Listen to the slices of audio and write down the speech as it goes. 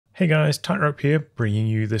Hey guys, Tightrope here, bringing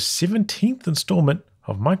you the 17th installment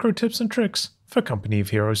of micro tips and tricks for Company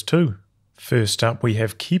of Heroes 2. First up, we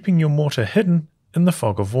have keeping your mortar hidden in the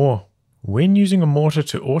fog of war. When using a mortar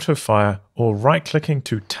to auto-fire or right-clicking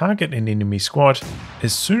to target an enemy squad,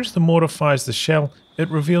 as soon as the mortar fires the shell,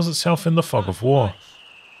 it reveals itself in the fog of war.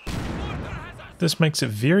 This makes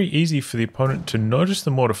it very easy for the opponent to notice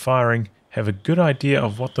the mortar firing, have a good idea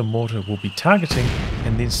of what the mortar will be targeting,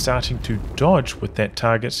 and then starting to dodge with that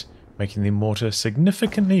target, making the mortar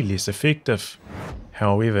significantly less effective.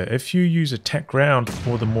 However, if you use attack ground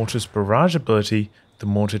or the mortar's barrage ability, the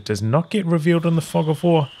mortar does not get revealed in the fog of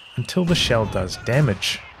war until the shell does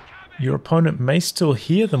damage. Your opponent may still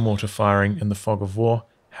hear the mortar firing in the fog of war,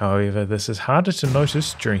 however this is harder to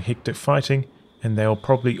notice during hectic fighting, and they will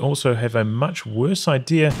probably also have a much worse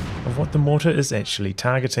idea of what the mortar is actually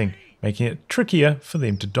targeting, making it trickier for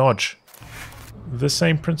them to dodge. The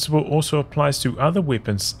same principle also applies to other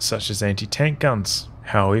weapons such as anti-tank guns.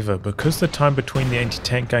 However, because the time between the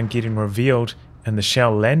anti-tank gun getting revealed and the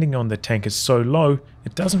shell landing on the tank is so low,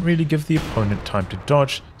 it doesn't really give the opponent time to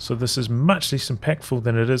dodge, so this is much less impactful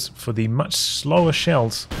than it is for the much slower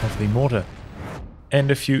shells of the mortar. And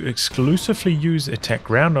if you exclusively use attack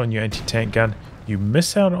ground on your anti-tank gun, you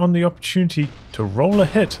miss out on the opportunity to roll a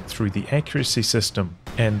hit through the accuracy system,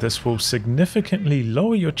 and this will significantly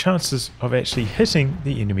lower your chances of actually hitting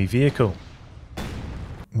the enemy vehicle.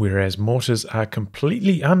 Whereas mortars are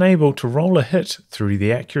completely unable to roll a hit through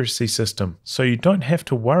the accuracy system, so you don't have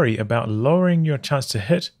to worry about lowering your chance to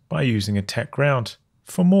hit by using attack ground.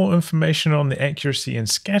 For more information on the accuracy and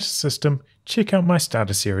scatter system, check out my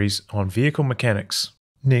starter series on vehicle mechanics.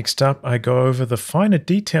 Next up, I go over the finer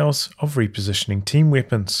details of repositioning team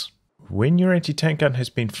weapons. When your anti-tank gun has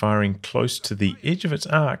been firing close to the edge of its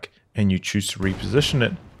arc and you choose to reposition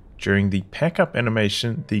it, during the pack-up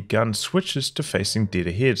animation the gun switches to facing dead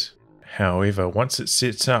ahead. However, once it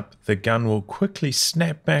sets up, the gun will quickly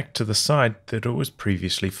snap back to the side that it was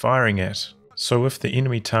previously firing at. So if the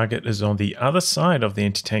enemy target is on the other side of the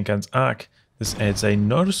anti-tank gun's arc, this adds a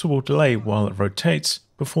noticeable delay while it rotates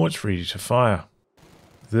before it's ready to fire.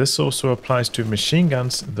 This also applies to machine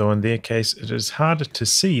guns, though in their case it is harder to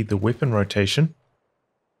see the weapon rotation.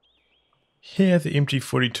 Here the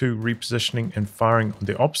MG42 repositioning and firing on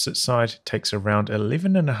the opposite side takes around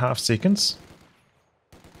 11.5 seconds,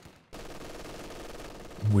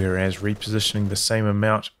 whereas repositioning the same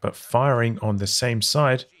amount but firing on the same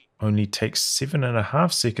side only takes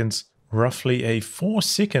 7.5 seconds, roughly a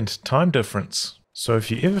 4-second time difference. So if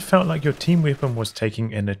you ever felt like your team weapon was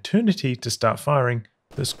taking an eternity to start firing,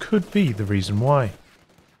 this could be the reason why.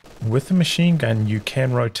 With the machine gun, you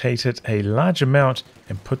can rotate it a large amount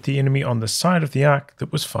and put the enemy on the side of the arc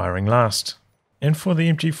that was firing last. And for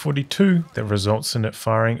the MG42, that results in it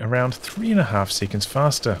firing around 3.5 seconds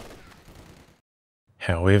faster.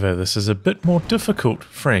 However, this is a bit more difficult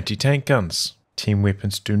for anti-tank guns. Team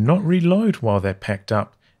weapons do not reload while they're packed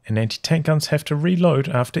up, and anti-tank guns have to reload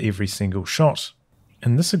after every single shot.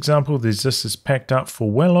 In this example, the Zis is packed up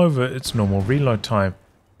for well over its normal reload time,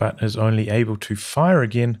 but is only able to fire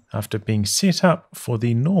again after being set up for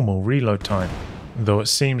the normal reload time, though it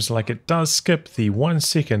seems like it does skip the 1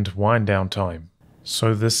 second wind down time.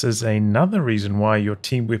 So this is another reason why your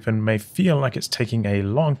team weapon may feel like it's taking a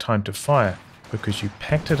long time to fire, because you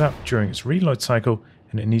packed it up during its reload cycle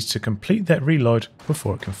and it needs to complete that reload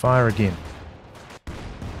before it can fire again.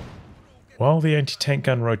 While the anti-tank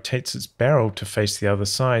gun rotates its barrel to face the other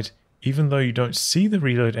side, even though you don't see the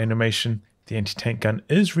reload animation, the anti-tank gun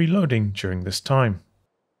is reloading during this time.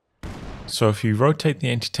 So if you rotate the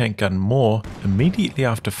anti-tank gun more immediately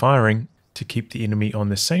after firing to keep the enemy on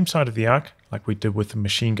the same side of the arc, like we did with the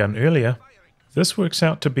machine gun earlier, this works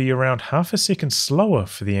out to be around half a second slower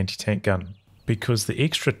for the anti-tank gun, because the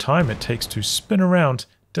extra time it takes to spin around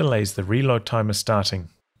delays the reload timer starting.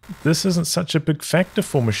 This isn't such a big factor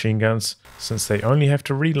for machine guns, since they only have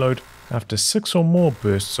to reload after 6 or more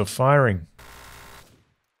bursts of firing.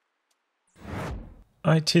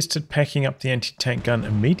 I tested packing up the anti-tank gun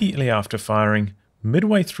immediately after firing,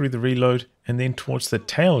 midway through the reload, and then towards the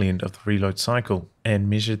tail end of the reload cycle, and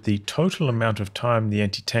measured the total amount of time the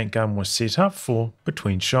anti-tank gun was set up for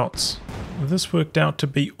between shots. This worked out to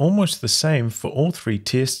be almost the same for all 3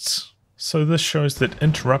 tests. So this shows that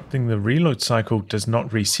interrupting the reload cycle does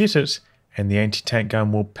not reset it, and the anti-tank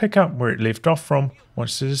gun will pick up where it left off from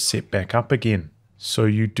once it is set back up again. So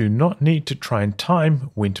you do not need to try and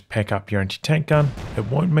time when to pack up your anti-tank gun,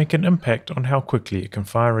 it won't make an impact on how quickly it can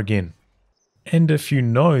fire again. And if you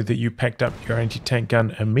know that you packed up your anti-tank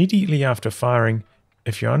gun immediately after firing,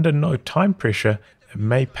 if you're under no time pressure, it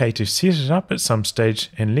may pay to set it up at some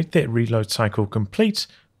stage and let that reload cycle complete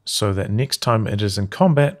so that next time it is in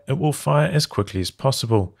combat, it will fire as quickly as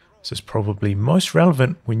possible. This is probably most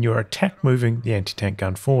relevant when you are attack moving the anti-tank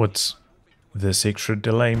gun forwards. This extra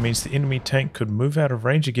delay means the enemy tank could move out of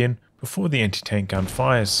range again before the anti-tank gun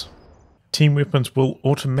fires. Team weapons will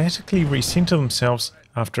automatically recenter themselves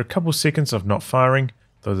after a couple seconds of not firing,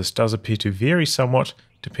 though this does appear to vary somewhat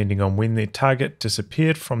depending on when their target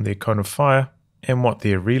disappeared from their cone of fire and what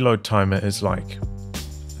their reload timer is like.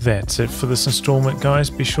 That's it for this installment, guys.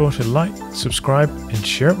 Be sure to like, subscribe and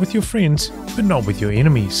share it with your friends, but not with your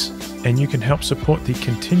enemies. And you can help support the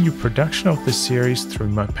continued production of this series through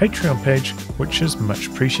my Patreon page, which is much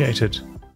appreciated.